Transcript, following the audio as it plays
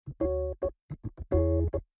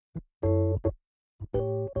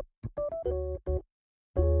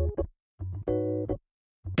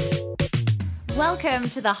Welcome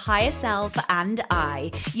to The Higher Self and I,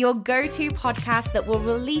 your go-to podcast that will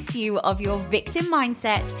release you of your victim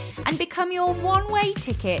mindset and become your one-way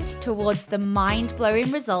ticket towards the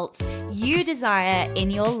mind-blowing results you desire in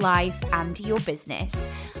your life and your business.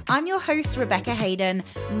 I'm your host, Rebecca Hayden,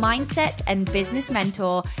 mindset and business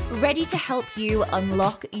mentor, ready to help you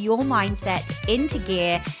unlock your mindset into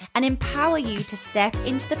gear and empower you to step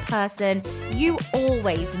into the person you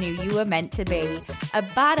always knew you were meant to be, a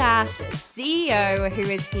badass CEO who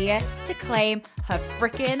is here to claim her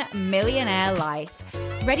frickin' millionaire life.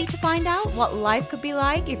 Ready to find out what life could be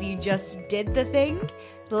like if you just did the thing?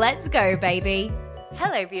 Let's go, baby.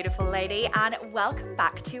 Hello, beautiful lady, and welcome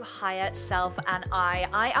back to Higher Self and I.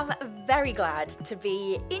 I am very glad to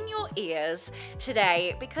be in your ears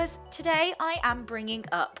today because today I am bringing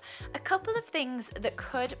up a couple of things that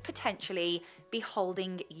could potentially be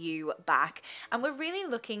holding you back. And we're really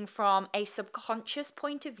looking from a subconscious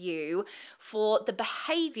point of view for the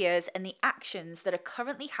behaviors and the actions that are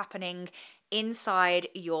currently happening inside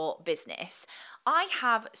your business. I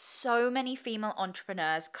have so many female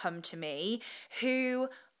entrepreneurs come to me who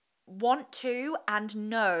want to and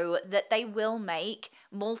know that they will make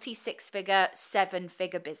multi-six-figure,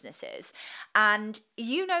 seven-figure businesses. And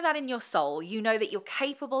you know that in your soul. You know that you're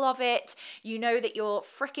capable of it. You know that you're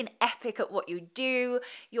freaking epic at what you do.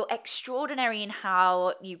 You're extraordinary in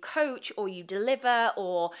how you coach or you deliver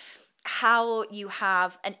or how you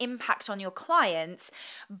have an impact on your clients,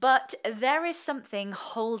 but there is something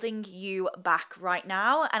holding you back right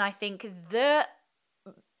now. And I think the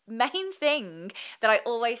main thing that I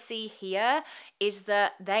always see here is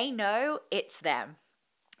that they know it's them.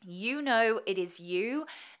 You know it is you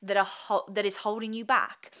that is holding you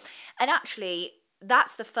back. And actually,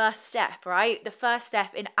 that's the first step, right? The first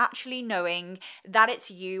step in actually knowing that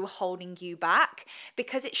it's you holding you back,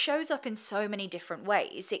 because it shows up in so many different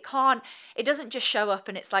ways. It doesn't just show up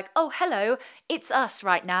and it's like, oh, hello, it's us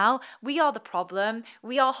right now. We are the problem.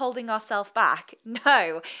 We are holding ourselves back.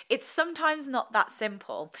 No, it's sometimes not that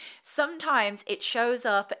simple. Sometimes it shows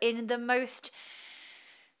up in the most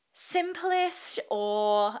simplest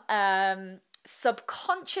or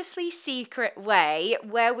subconsciously secret way,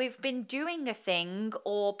 where we've been doing a thing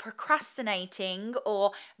or procrastinating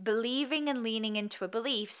or believing and leaning into a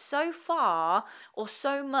belief so far or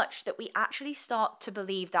so much that we actually start to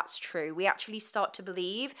believe that's true. We actually start to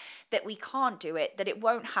believe that we can't do it, that it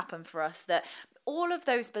won't happen for us, that all of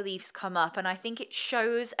those beliefs come up. And I think it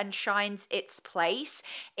shows and shines its place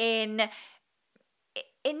in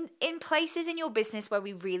places in your business where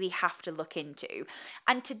we really have to look into.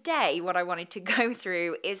 And today, what I wanted to go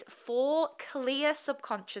through is 4 clear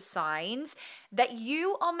subconscious signs that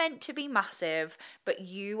you are meant to be massive, but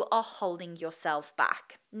you are holding yourself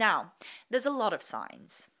back. Now, there's a lot of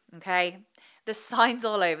signs, okay? There's signs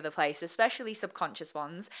all over the place, especially subconscious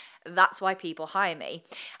ones. That's why people hire me.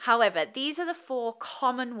 However, these are the 4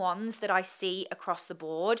 common ones that I see across the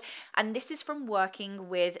board. And this is from working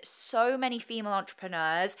with so many female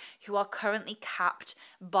entrepreneurs who are currently capped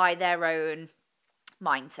by their own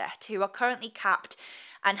mindset, who are currently capped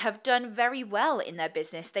and have done very well in their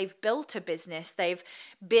business. They've built a business, they've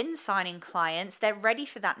been signing clients, they're ready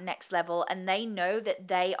for that next level, and they know that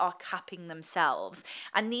they are capping themselves.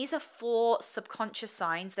 And these are 4 subconscious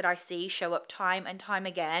signs that I see show up time and time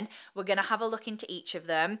again. We're going to have a look into each of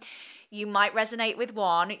them. You might resonate with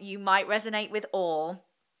one, you might resonate with all.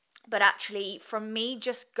 But actually, from me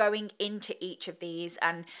just going into each of these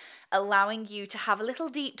and allowing you to have a little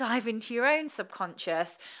deep dive into your own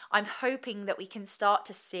subconscious, I'm hoping that we can start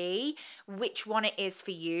to see which one it is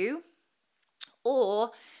for you,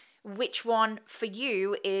 or which one for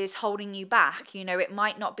you is holding you back. You know, it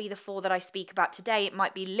might not be the 4 that I speak about today. It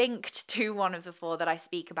might be linked to one of the 4 that I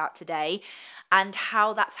speak about today, and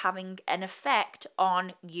how that's having an effect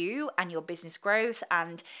on you and your business growth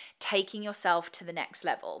and taking yourself to the next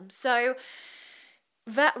level. So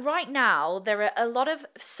that right now, there are a lot of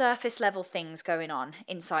surface level things going on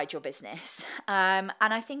inside your business, and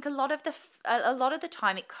I think a lot of the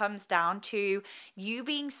time it comes down to you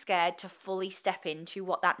being scared to fully step into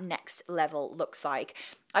what that next level looks like.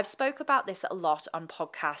 I've spoke about this a lot on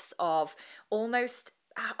podcasts of almost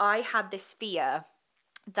I had this fear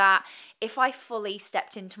that if I fully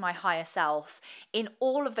stepped into my higher self in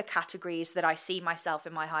all of the categories that I see myself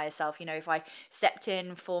in my higher self, you know, if I stepped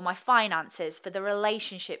in for my finances, for the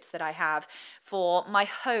relationships that I have, for my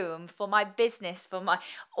home, for my business, for my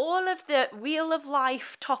all of the wheel of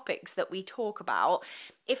life topics that we talk about,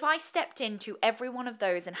 if I stepped into every one of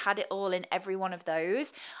those and had it all in every one of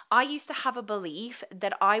those, I used to have a belief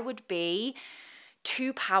that I would be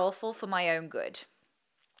too powerful for my own good.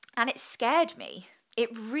 And it scared me. it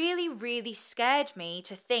really, really scared me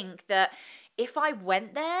to think that if I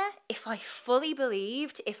went there, if I fully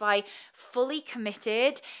believed, if I fully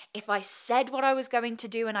committed, if I said what I was going to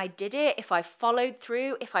do and I did it, if I followed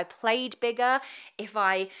through, if I played bigger, if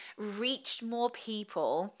I reached more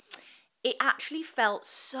people, it actually felt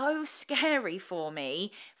so scary for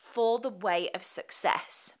me for the way of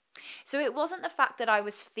success. So it wasn't the fact that I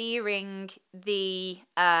was fearing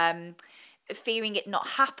it not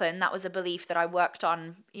happen. That was a belief that I worked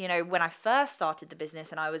on, when I first started the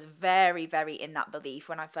business, and I was very, very in that belief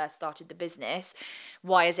when I first started the business.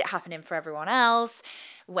 Why is it happening for everyone else?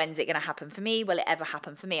 When's it going to happen for me? Will it ever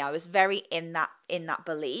happen for me? I was very in that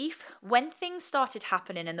belief. When things started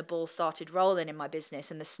happening and the ball started rolling in my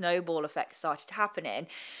business and the snowball effect started happening,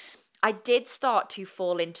 I did start to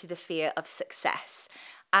fall into the fear of success.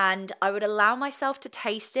 And I would allow myself to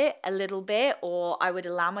taste it a little bit, or I would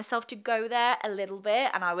allow myself to go there a little bit,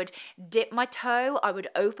 and I would dip my toe, I would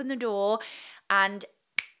open the door, and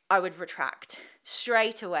I would retract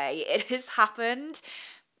straight away. It has happened.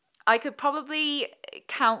 I could probably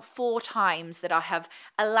count 4 times that I have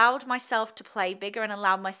allowed myself to play bigger and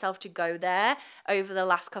allowed myself to go there over the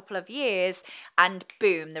last couple of years, and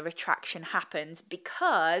boom, the retraction happens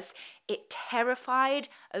because it terrified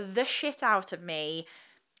the shit out of me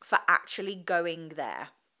for actually going there,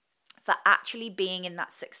 for actually being in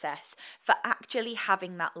that success, for actually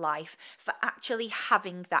having that life, for actually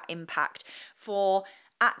having that impact, for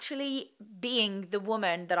actually being the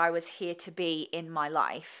woman that I was here to be in my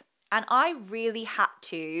life. And I really had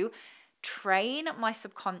to train my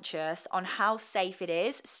subconscious on how safe it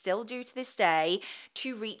is, still do to this day,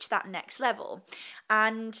 to reach that next level.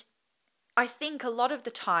 And I think a lot of the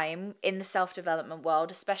time in the self-development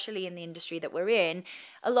world, especially in the industry that we're in,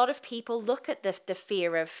 a lot of people look at the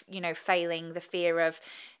fear of, failing, the fear of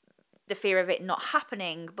it not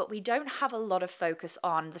happening, but we don't have a lot of focus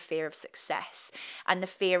on the fear of success and the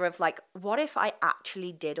fear of, like, what if I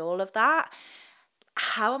actually did all of that?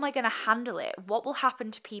 How am I going to handle it? What will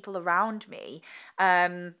happen to people around me?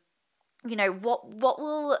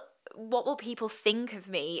 What will people think of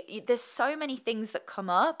me? There's so many things that come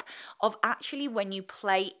up of actually when you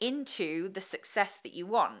play into the success that you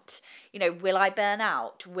want. Will I burn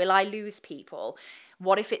out? Will I lose people?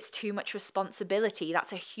 What if it's too much responsibility?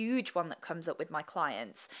 That's a huge one that comes up with my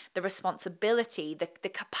clients. The responsibility, the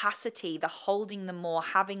capacity, the holding the more,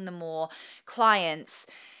 having the more clients,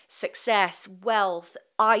 success, wealth,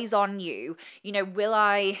 eyes on you. Will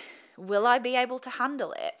I be able to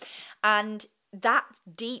handle it? And that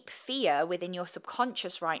deep fear within your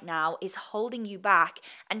subconscious right now is holding you back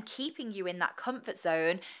and keeping you in that comfort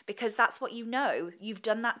zone, because that's what you've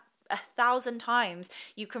done that 1,000 times.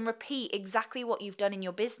 You can repeat exactly what you've done in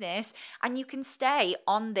your business, and you can stay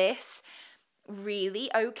on this really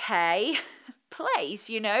okay place.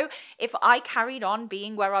 If I carried on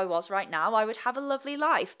being where I was right now, I would have a lovely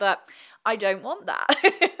life, but I don't want that.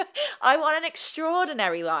 I want an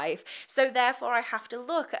extraordinary life. So therefore I have to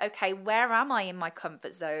look at, okay, where am I in my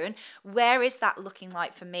comfort zone? Where is that looking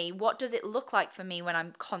like for me? What does it look like for me when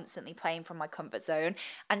I'm constantly playing from my comfort zone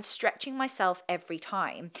and stretching myself every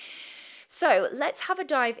time? So let's have a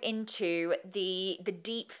dive into the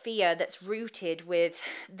deep fear that's rooted with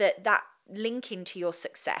that linking to your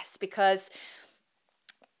success, because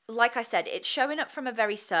like I said, it's showing up from a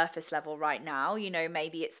very surface level right now.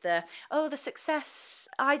 Maybe it's the success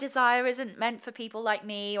I desire isn't meant for people like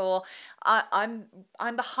me, or I'm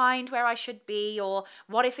behind where I should be, or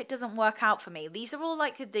what if it doesn't work out for me? These are all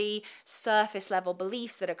like the surface level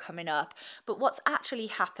beliefs that are coming up. But what's actually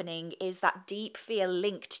happening is that deep fear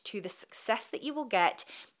linked to the success that you will get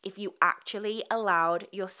if you actually allowed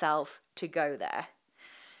yourself to go there.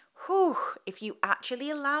 If you actually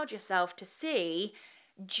allowed yourself to see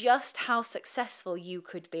just how successful you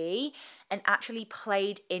could be and actually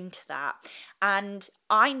played into that. And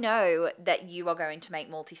I know that you are going to make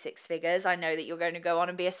multi-6 figures. I know that you're going to go on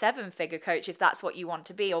and be a 7-figure coach if that's what you want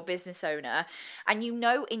to be, or business owner. And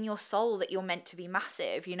in your soul that you're meant to be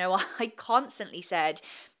massive. I constantly said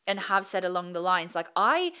and have said along the lines, like,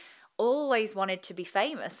 I always wanted to be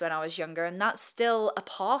famous when I was younger, and that's still a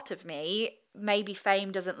part of me. Maybe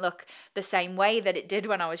fame doesn't look the same way that it did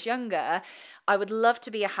when I was younger. I would love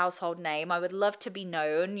to be a household name. I would love to be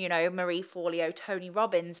known, Marie Forleo, Tony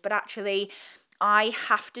Robbins, but actually I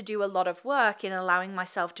have to do a lot of work in allowing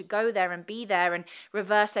myself to go there and be there and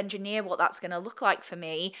reverse engineer what that's going to look like for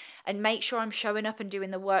me and make sure I'm showing up and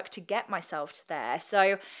doing the work to get myself to there.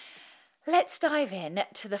 So let's dive in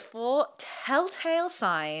to the 4 telltale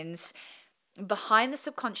signs behind the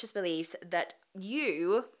subconscious beliefs that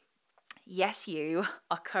you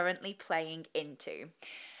are currently playing into.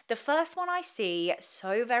 The first one I see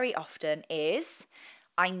so very often is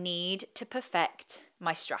I need to perfect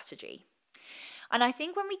my strategy. And I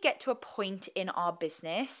think when we get to a point in our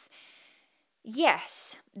business,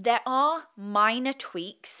 yes, there are minor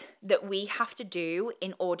tweaks that we have to do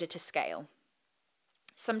in order to scale.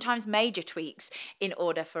 Sometimes major tweaks in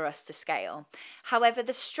order for us to scale. However,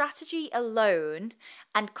 the strategy alone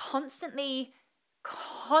and constantly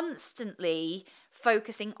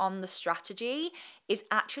focusing on the strategy is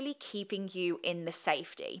actually keeping you in the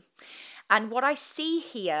safety. And what I see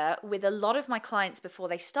here with a lot of my clients before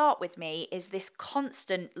they start with me is this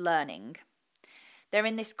constant learning. They're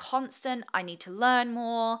in this constant, I need to learn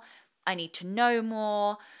more, I need to know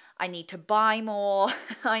more, I need to buy more,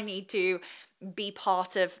 I need to be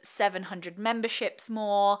part of 700 memberships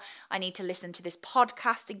more, I need to listen to this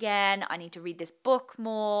podcast again, I need to read this book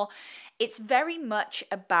more. It's very much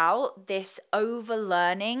about this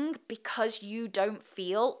overlearning because you don't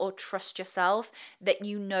feel or trust yourself that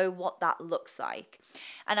you know what that looks like.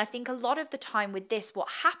 And I think a lot of the time with this, what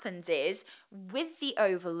happens is with the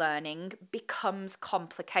overlearning becomes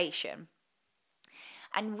complication.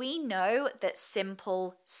 And we know that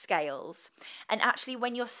simple scales. And actually,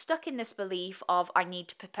 when you're stuck in this belief of, I need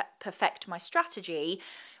to perfect my strategy,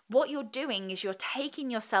 what you're doing is you're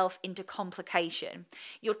taking yourself into complication.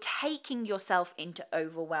 You're taking yourself into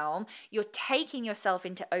overwhelm. You're taking yourself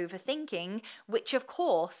into overthinking, which, of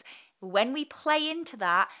course, when we play into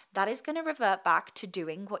that, that is going to revert back to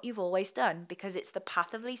doing what you've always done because it's the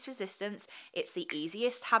path of least resistance. It's the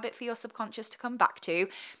easiest habit for your subconscious to come back to.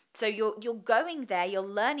 So you're going there, you're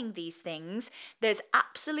learning these things. There's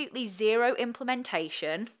absolutely zero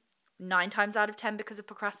implementation, 9 times out of 10 because of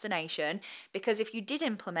procrastination, because if you did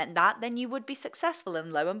implement that, then you would be successful.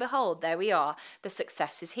 And lo and behold, there we are. The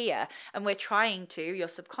success is here. And your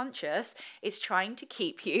subconscious is trying to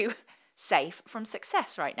keep you safe from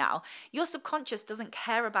success right now. Your subconscious doesn't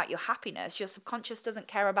care about your happiness. Your subconscious doesn't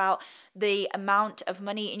care about the amount of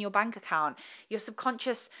money in your bank account. Your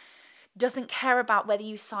subconscious doesn't care about whether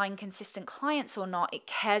you sign consistent clients or not. It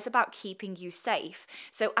cares about keeping you safe.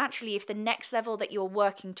 So actually, if the next level that you're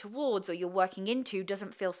working towards or you're working into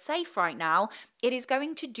doesn't feel safe right now, it is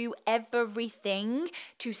going to do everything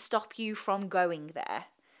to stop you from going there.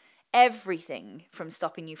 Everything from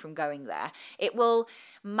stopping you from going there. It will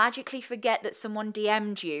magically forget that someone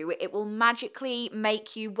DM'd you. It will magically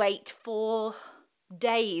make you wait for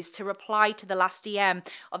days to reply to the last DM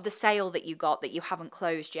of the sale that you got that you haven't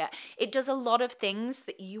closed yet. It does a lot of things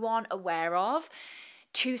that you aren't aware of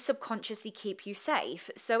to subconsciously keep you safe.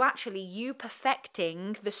 So actually, you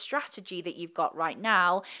perfecting the strategy that you've got right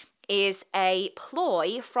now is a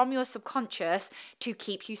ploy from your subconscious to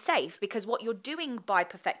keep you safe, because what you're doing by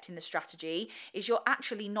perfecting the strategy is you're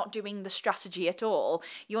actually not doing the strategy at all.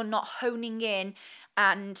 You're not honing in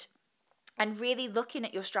and really looking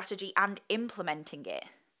at your strategy and implementing it.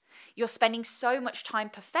 You're spending so much time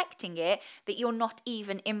perfecting it that you're not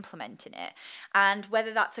even implementing it. And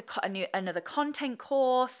whether that's another content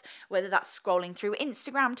course, whether that's scrolling through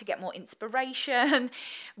Instagram to get more inspiration,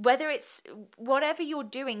 whether it's whatever you're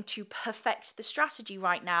doing to perfect the strategy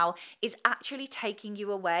right now is actually taking you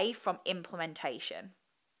away from implementation.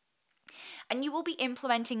 And you will be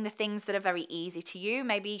implementing the things that are very easy to you.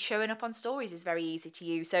 Maybe showing up on stories is very easy to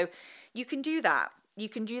you. So you can do that. You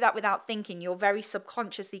can do that without thinking. You're very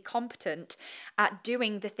subconsciously competent at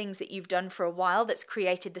doing the things that you've done for a while that's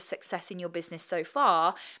created the success in your business so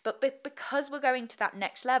far. But because we're going to that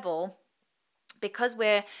next level, because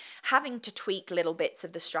we're having to tweak little bits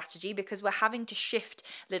of the strategy, because we're having to shift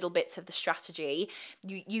little bits of the strategy,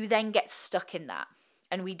 you then get stuck in that.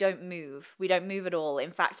 And we don't move. We don't move at all.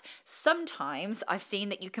 In fact, sometimes I've seen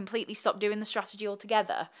that you completely stop doing the strategy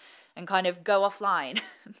altogether and kind of go offline,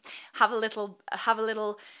 have a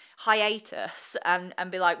little hiatus and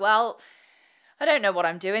be like, well, I don't know what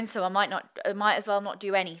I'm doing, so I might as well not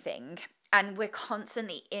do anything. And we're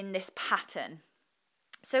constantly in this pattern.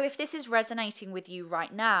 So if this is resonating with you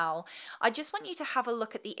right now, I just want you to have a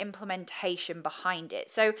look at the implementation behind it.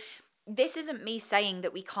 So this isn't me saying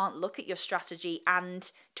that we can't look at your strategy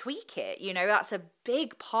and tweak it. You know, that's a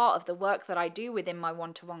big part of the work that I do within my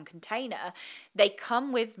one-to-one container. They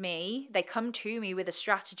come to me with a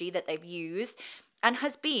strategy that they've used and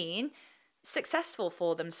has been successful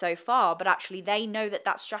for them so far, but actually they know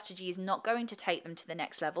that strategy is not going to take them to the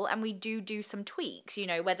next level, and we do some tweaks, you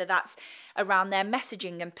know, whether that's around their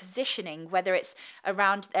messaging and positioning, whether it's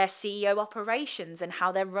around their CEO operations and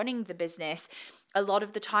how they're running the business, A lot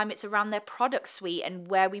of the time it's around their product suite and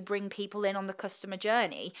where we bring people in on the customer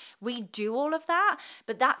journey. We do all of that,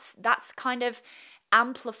 but that's kind of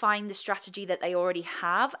amplifying the strategy that they already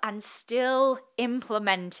have and still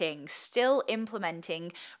implementing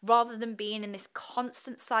rather than being in this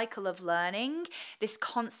constant cycle of learning, this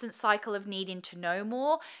constant cycle of needing to know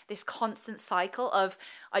more, this constant cycle of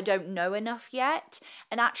I don't know enough yet.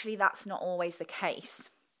 And actually that's not always the case.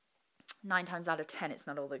 9 times out of 10, it's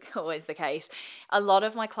not always the case. A lot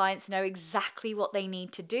of my clients know exactly what they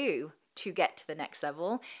need to do to get to the next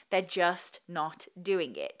level. They're just not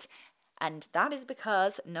doing it. And that is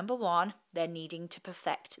because, number one, they're needing to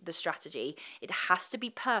perfect the strategy. It has to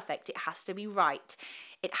be perfect. It has to be right.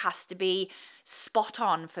 It has to be spot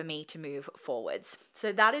on for me to move forwards.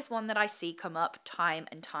 So that is one that I see come up time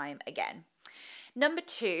and time again. Number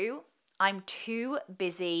two, I'm too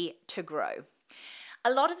busy to grow.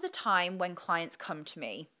 A lot of the time when clients come to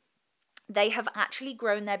me, they have actually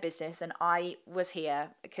grown their business, and I was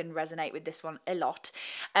here, I can resonate with this one a lot.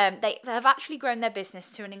 They have actually grown their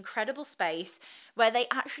business to an incredible space where they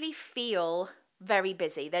actually feel very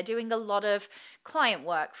busy. They're doing a lot of client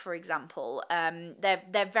work, for example.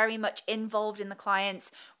 They're very much involved in the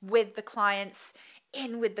clients, with the clients,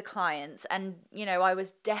 in with the clients. And, you know, I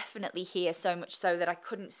was definitely here, so much so that I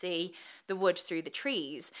couldn't see the wood through the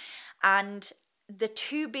trees. And the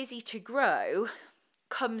too busy to grow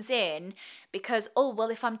comes in because, oh, well,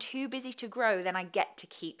 if I'm too busy to grow, then I get to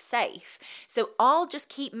keep safe. So I'll just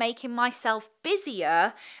keep making myself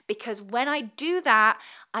busier, because when I do that,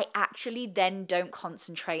 I actually then don't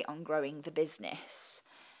concentrate on growing the business.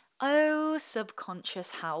 Oh,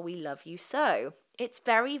 subconscious, how we love you so. It's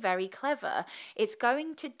very, very clever. It's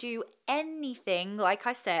going to do anything, like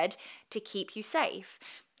I said, to keep you safe.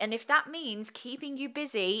 And if that means keeping you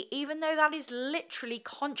busy, even though that is literally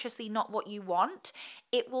consciously not what you want,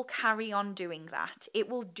 it will carry on doing that. It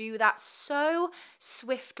will do that so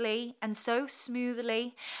swiftly and so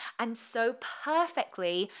smoothly and so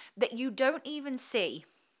perfectly that you don't even see.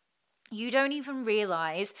 You don't even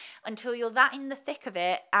realize until you're that in the thick of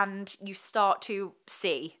it and you start to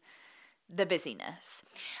see the busyness.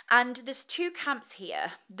 And there's two camps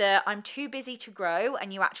here. The I'm too busy to grow,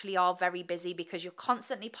 and you actually are very busy because you're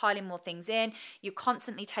constantly piling more things in, you're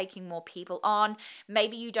constantly taking more people on.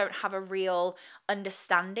 Maybe you don't have a real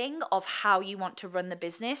understanding of how you want to run the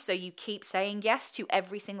business, so you keep saying yes to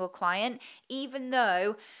every single client, even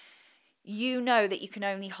though you know that you can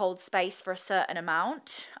only hold space for a certain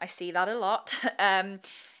amount. I see that a lot.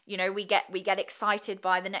 You know, we get excited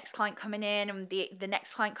by the next client coming in and the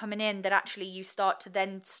next client coming in, that actually you start to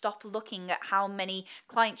then stop looking at how many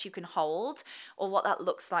clients you can hold or what that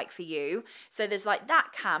looks like for you. So there's like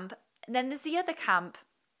that camp. And then there's the other camp,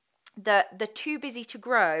 the too busy to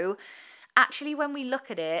grow. Actually, when we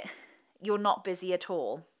look at it, you're not busy at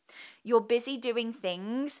all. You're busy doing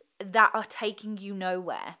things that are taking you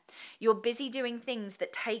nowhere. You're busy doing things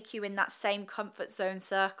that take you in that same comfort zone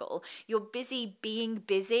circle. You're busy being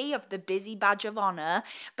busy, of the busy badge of honor,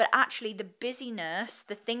 but actually the busyness,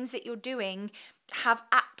 the things that you're doing, have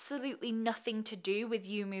absolutely nothing to do with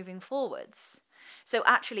you moving forwards. So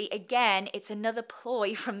actually, again, it's another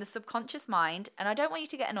ploy from the subconscious mind. And I don't want you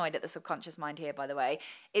to get annoyed at the subconscious mind here, by the way.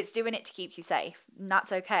 It's doing it to keep you safe. And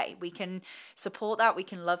that's okay. We can support that. We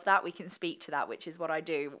can love that. We can speak to that, which is what I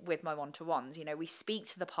do with my one-to-ones. You know, we speak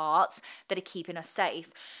to the parts that are keeping us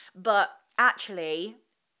safe. But actually,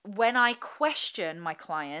 when I question my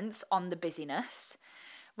clients on the busyness,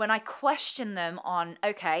 when I question them on,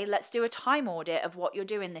 okay, let's do a time audit of what you're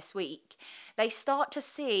doing this week, they start to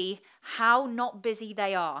see how not busy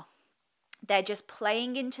they are. They're just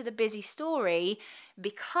playing into the busy story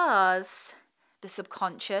because the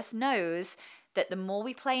subconscious knows that the more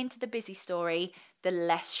we play into the busy story, the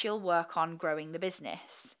less she'll work on growing the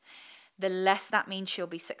business. The less that means she'll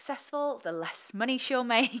be successful, the less money she'll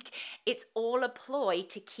make. It's all a ploy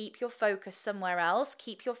to keep your focus somewhere else,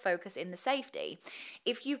 keep your focus in the safety.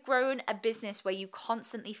 If you've grown a business where you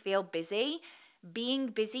constantly feel busy, being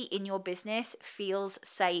busy in your business feels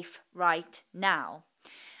safe right now.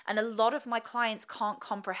 And a lot of my clients can't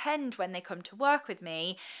comprehend when they come to work with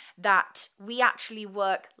me that we actually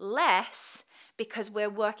work less because we're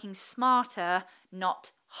working smarter,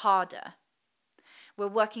 not harder. We're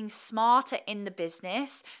working smarter in the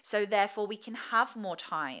business, so therefore we can have more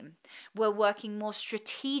time. We're working more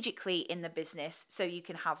strategically in the business, so you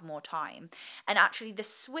can have more time. And actually the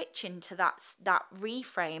switch into that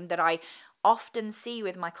reframe that I often see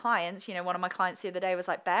with my clients, you know, one of my clients the other day was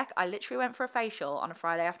like, Beck, I literally went for a facial on a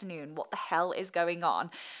Friday afternoon. What the hell is going on?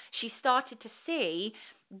 She started to see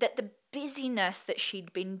that busyness that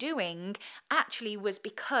she'd been doing actually was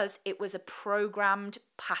because it was a programmed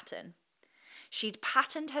pattern. She'd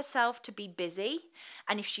patterned herself to be busy,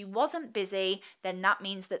 and if she wasn't busy, then that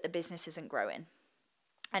means that the business isn't growing.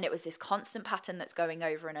 And it was this constant pattern that's going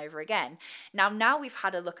over and over again. Now we've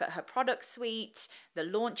had a look at her product suite, the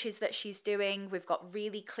launches that she's doing. We've got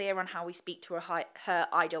really clear on how we speak to her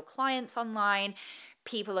ideal clients online.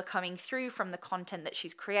 People are coming through from the content that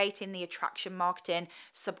she's creating, the attraction marketing,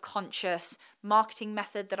 subconscious marketing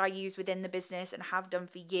method that I use within the business and have done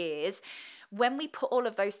for years. When we put all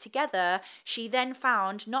of those together, she then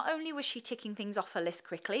found not only was she ticking things off her list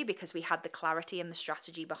quickly because we had the clarity and the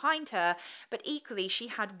strategy behind her, but equally she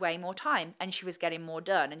had way more time and she was getting more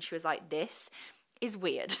done. And she was like, this is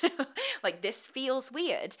weird. Like, this feels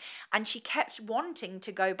weird. And she kept wanting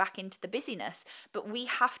to go back into the busyness, but we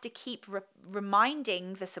have to keep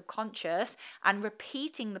reminding the subconscious and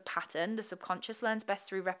repeating the pattern. The subconscious learns best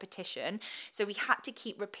through repetition. So we had to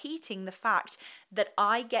keep repeating the fact that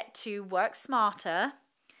I get to work smarter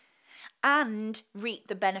and reap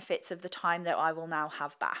the benefits of the time that I will now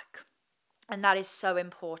have back. And that is so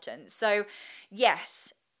important. So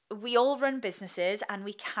yes, we all run businesses and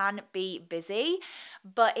we can be busy,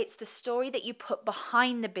 but it's the story that you put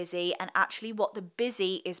behind the busy and actually what the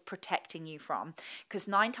busy is protecting you from. Because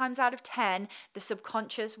 9 times out of 10, the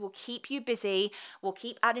subconscious will keep you busy, will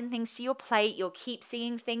keep adding things to your plate, you'll keep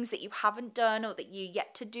seeing things that you haven't done or that you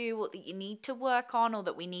yet to do or that you need to work on or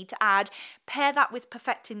that we need to add. Pair that with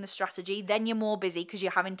perfecting the strategy, then you're more busy because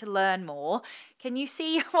you're having to learn more. Can you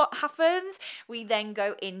see what happens? We then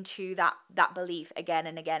go into that belief again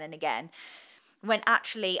and again and again, when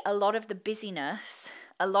actually a lot of the busyness,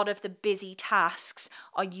 a lot of the busy tasks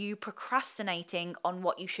are you procrastinating on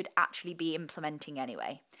what you should actually be implementing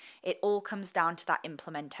anyway. It all comes down to that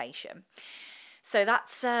implementation. So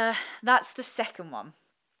that's the second one.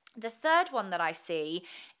 The third one that I see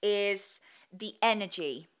is the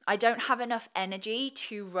energy. I don't have enough energy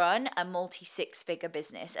to run a multi-6-figure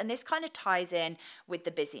business. And this kind of ties in with the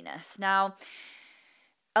busyness. Now,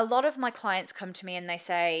 a lot of my clients come to me and they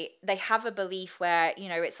say they have a belief where,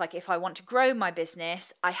 it's like, if I want to grow my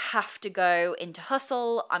business, I have to go into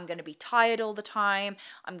hustle. I'm going to be tired all the time.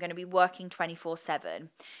 I'm going to be working 24/7.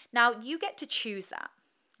 Now, you get to choose that.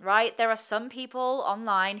 Right? There are some people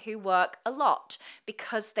online who work a lot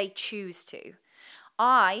because they choose to.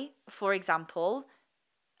 I, for example,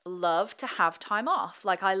 love to have time off.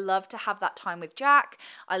 Like, I love to have that time with Jack.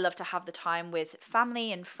 I love to have the time with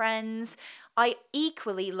family and friends. I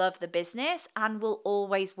equally love the business and will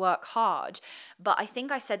always work hard. But I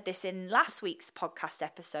think I said this in last week's podcast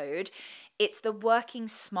episode. It's the working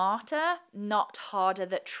smarter, not harder,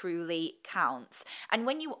 that truly counts. And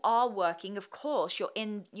when you are working, of course,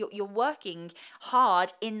 you're working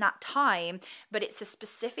hard in that time, but it's a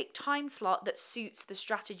specific time slot that suits the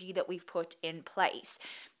strategy that we've put in place.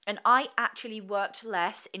 And I actually worked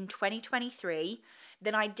less in 2023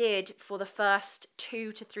 than I did for the first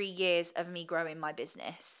 2 to 3 years of me growing my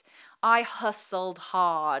business. I hustled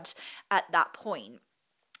hard at that point.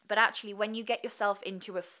 But actually, when you get yourself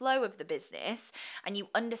into a flow of the business and you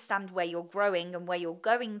understand where you're growing and where you're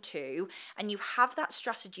going to, and you have that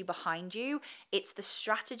strategy behind you, it's the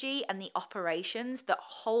strategy and the operations that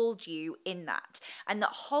hold you in that, and that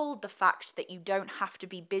hold the fact that you don't have to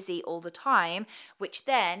be busy all the time, which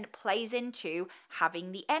then plays into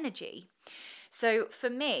having the energy. So for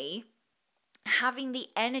me, having the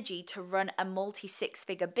energy to run a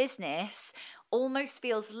multi-6-figure business almost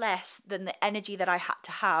feels less than the energy that I had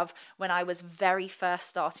to have when I was very first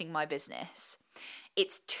starting my business.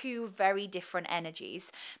 It's two very different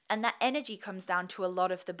energies. And that energy comes down to a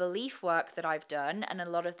lot of the belief work that I've done and a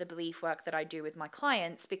lot of the belief work that I do with my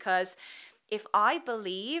clients, because if I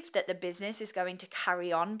believe that the business is going to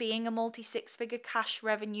carry on being a multi-6-figure cash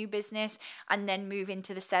revenue business and then move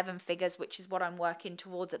into the 7 figures, which is what I'm working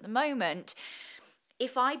towards at the moment,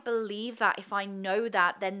 if I believe that, if I know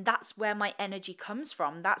that, then that's where my energy comes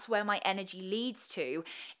from. That's where my energy leads to.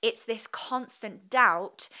 It's this constant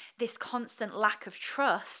doubt, this constant lack of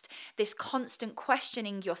trust, this constant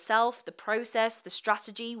questioning yourself, the process, the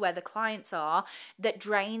strategy, where the clients are, that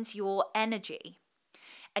drains your energy.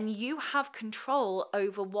 And you have control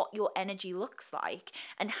over what your energy looks like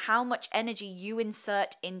and how much energy you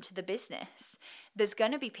insert into the business. There's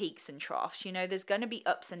going to be peaks and troughs, there's going to be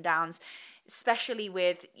ups and downs, especially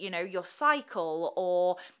with, your cycle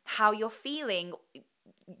or how you're feeling.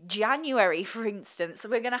 January, for instance,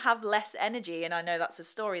 we're going to have less energy, and I know that's a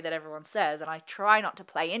story that everyone says, and I try not to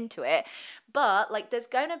play into it, but there's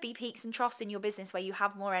going to be peaks and troughs in your business where you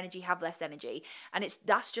have more energy, have less energy, and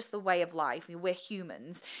that's just the way of life. We're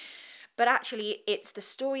humans. But actually, it's the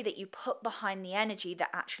story that you put behind the energy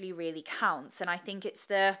that actually really counts. And I think it's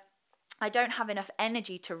I don't have enough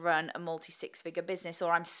energy to run a multi-six-figure business,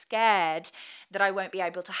 or I'm scared that I won't be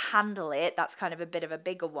able to handle it. That's kind of a bit of a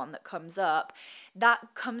bigger one that comes up.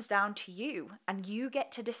 That comes down to you, and you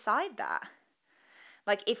get to decide that.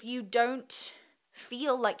 Like, if you don't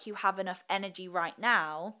feel like you have enough energy right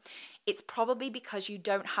now, it's probably because you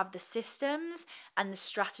don't have the systems and the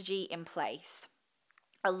strategy in place.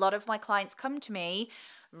 A lot of my clients come to me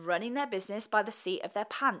running their business by the seat of their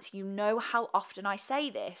pants. You know how often I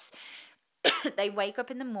say this. They wake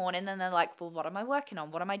up in the morning and they're like, well, what am I working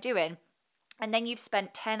on? What am I doing? And then you've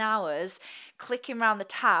spent 10 hours clicking around the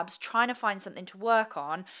tabs trying to find something to work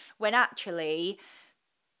on, when actually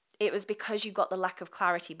it was because you got the lack of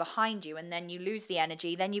clarity behind you, and then you lose the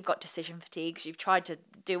energy. Then you've got decision fatigue because you've tried to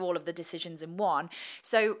do all of the decisions in one.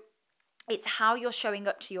 So it's how you're showing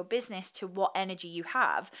up to your business, to what energy you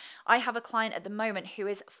have. I have a client at the moment who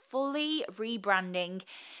is fully rebranding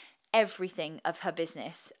everything of her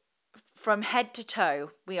business. From head to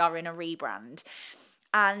toe, we are in a rebrand.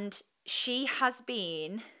 And she has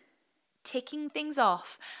been ticking things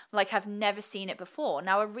off like I've never seen it before.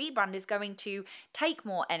 Now, a rebrand is going to take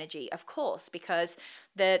more energy, of course, because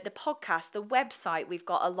the podcast, the website, we've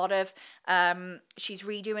got a lot of she's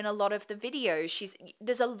redoing a lot of the videos.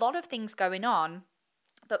 There's a lot of things going on.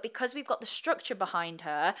 But because we've got the structure behind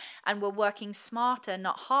her and we're working smarter,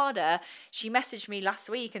 not harder, she messaged me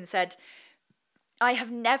last week and said, I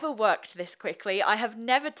have never worked this quickly. I have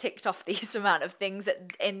never ticked off these amount of things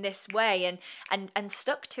in this way and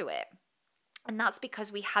stuck to it. And that's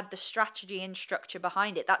because we had the strategy and structure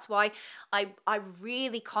behind it. That's why I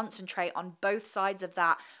really concentrate on both sides of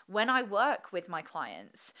that when I work with my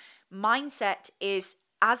clients. Mindset is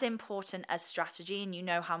as important as strategy, and you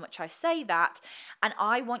know how much I say that. And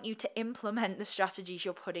I want you to implement the strategies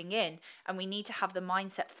you're putting in, and we need to have the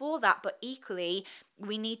mindset for that. But equally,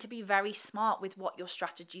 we need to be very smart with what your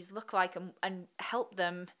strategies look like and help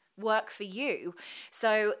them work for you.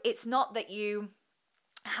 So it's not that you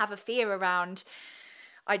have a fear around,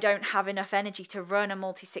 I don't have enough energy to run a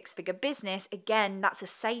multi-six-figure business. Again, that's a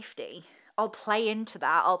safety. I'll play into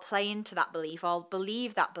that. I'll play into that belief. I'll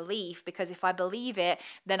believe that belief, because if I believe it,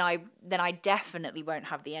 then I definitely won't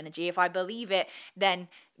have the energy. If I believe it, then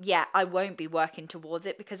yeah, I won't be working towards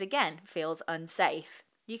it, because again, it feels unsafe.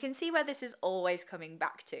 You can see where this is always coming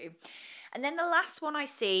back to. And then the last one I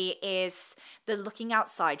see is the looking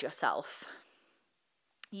outside yourself.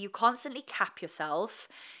 You constantly cap yourself.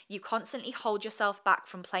 You constantly hold yourself back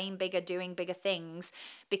from playing bigger, doing bigger things,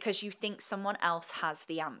 because you think someone else has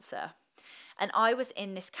the answer. And I was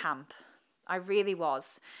in this camp. I really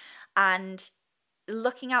was. And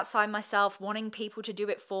looking outside myself, wanting people to do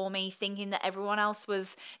it for me, thinking that everyone else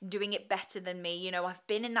was doing it better than me. You know, I've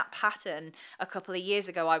been in that pattern a couple of years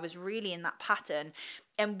ago. I was really in that pattern.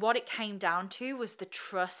 And what it came down to was the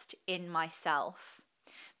trust in myself,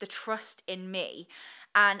 the trust in me.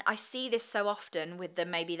 And I see this so often with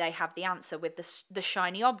maybe they have the answer, with the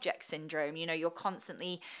shiny object syndrome. You know, you're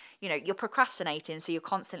constantly, you're procrastinating, so you're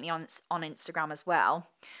constantly on Instagram as well.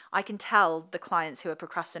 I can tell the clients who are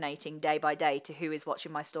procrastinating day by day to who is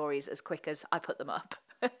watching my stories as quick as I put them up.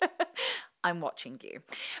 I'm watching you.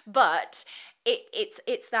 But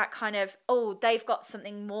it's that kind of, oh, they've got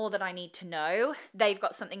something more that I need to know. They've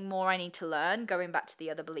got something more I need to learn. Going back to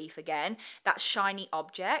the other belief again, that shiny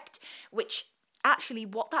object, which actually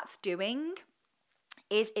what that's doing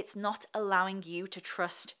is it's not allowing you to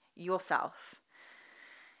trust yourself.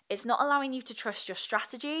 It's not allowing you to trust your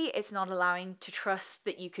strategy. It's not allowing to trust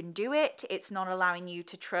that you can do it. It's not allowing you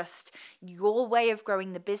to trust your way of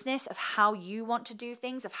growing the business, of how you want to do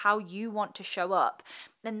things, of how you want to show up.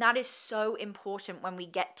 And that is so important when we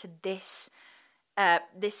get to this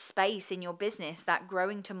space in your business, that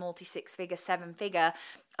growing to multi-six-figure, seven-figure.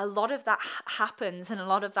 A lot of that happens, and a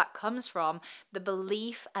lot of that comes from the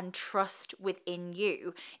belief and trust within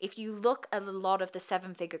you. If you look at a lot of the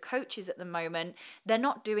seven-figure coaches at the moment, they're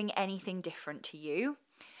not doing anything different to you.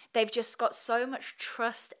 They've just got so much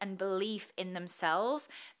trust and belief in themselves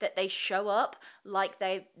that they show up like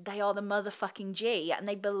they are the motherfucking G, and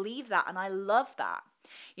they believe that, and I love that.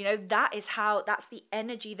 That's the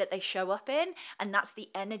energy that they show up in, and that's the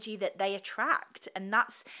energy that they attract. And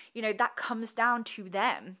that's, that comes down to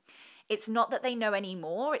them. It's not that they know any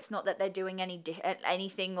more. It's not that they're doing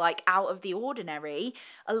anything like out of the ordinary.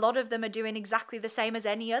 A lot of them are doing exactly the same as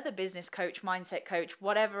any other business coach, mindset coach,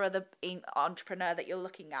 whatever other entrepreneur that you're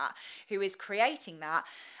looking at who is creating that.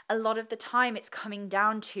 A lot of the time it's coming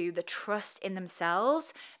down to the trust in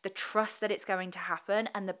themselves, the trust that it's going to happen,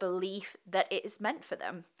 and the belief that it is meant for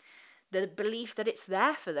them. the belief that it's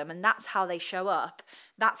there for them, and that's how they show up.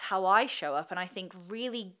 That's how I show up. And I think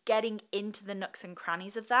really getting into the nooks and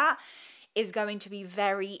crannies of that is going to be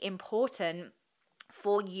very important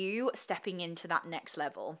for you stepping into that next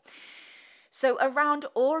level. So around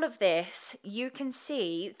all of this, you can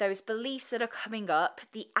see those beliefs that are coming up,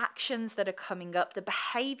 the actions that are coming up, the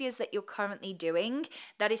behaviors that you're currently doing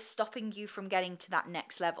that is stopping you from getting to that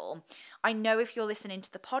next level. I know if you're listening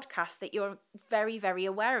to the podcast that you're very, very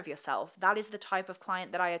aware of yourself. That is the type of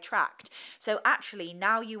client that I attract. So actually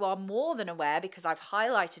now you are more than aware because I've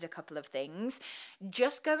highlighted a couple of things.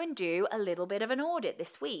 Just go and do a little bit of an audit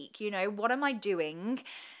this week. What am I doing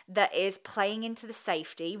that is playing into the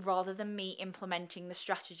safety rather than me implementing the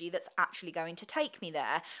strategy that's actually going to take me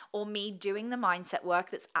there, or me doing the mindset work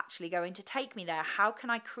that's actually going to take me there? How can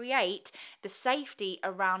I create the safety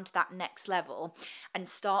around that next level and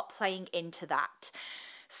start playing into that?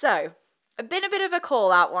 So I've been a bit of a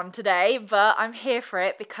call out one today, but I'm here for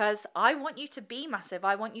it because I want you to be massive.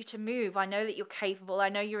 I want you to move. I know that you're capable. I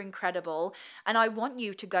know you're incredible. And I want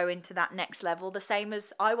you to go into that next level, the same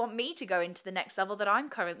as I want me to go into the next level that I'm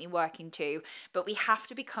currently working to. But we have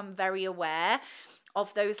to become very aware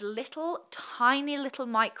of those tiny little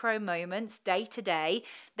micro moments day to day.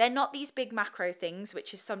 They're not these big macro things,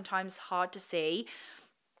 which is sometimes hard to see.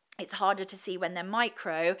 It's harder to see when they're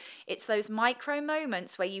micro. It's those micro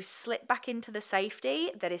moments where you slip back into the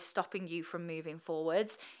safety that is stopping you from moving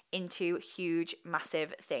forwards into huge,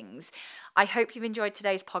 massive things. I hope you've enjoyed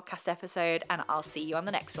today's podcast episode, and I'll see you on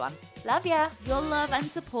the next one. Love ya. Your love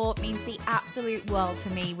and support means the absolute world to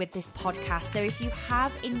me with this podcast. So if you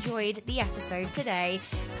have enjoyed the episode today,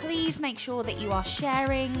 please make sure that you are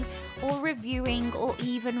sharing or reviewing or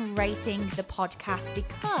even rating the podcast,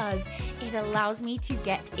 because it allows me to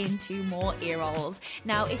get into more ear rolls.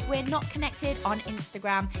 Now, if we're not connected on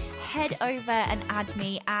Instagram, head over and add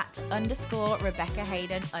me at _Rebecca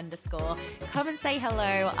Hayden_. Come and say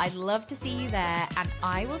hello. I'd love to see you there, and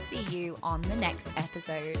I will see you on the next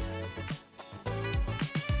episode.